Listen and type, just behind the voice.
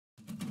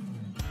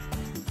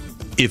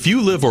If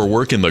you live or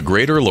work in the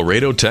greater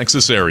Laredo,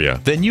 Texas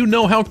area, then you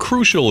know how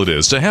crucial it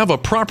is to have a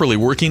properly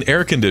working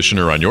air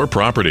conditioner on your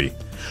property.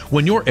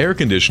 When your air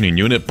conditioning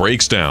unit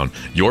breaks down,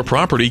 your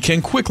property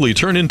can quickly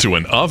turn into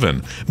an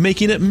oven,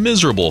 making it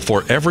miserable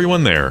for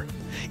everyone there.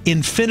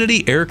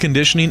 Infinity Air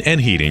Conditioning and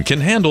Heating can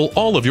handle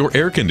all of your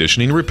air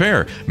conditioning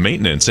repair,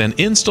 maintenance, and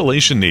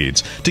installation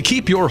needs to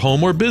keep your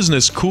home or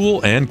business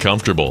cool and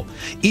comfortable,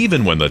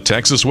 even when the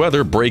Texas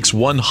weather breaks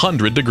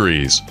 100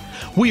 degrees.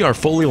 We are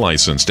fully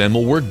licensed and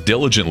will work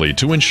diligently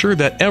to ensure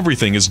that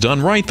everything is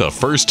done right the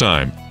first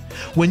time.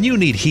 When you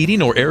need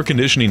heating or air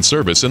conditioning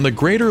service in the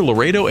greater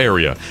Laredo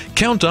area,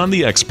 count on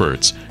the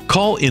experts.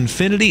 Call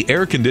Infinity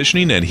Air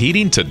Conditioning and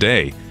Heating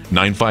today,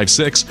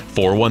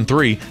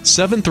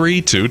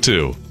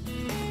 956-413-7322.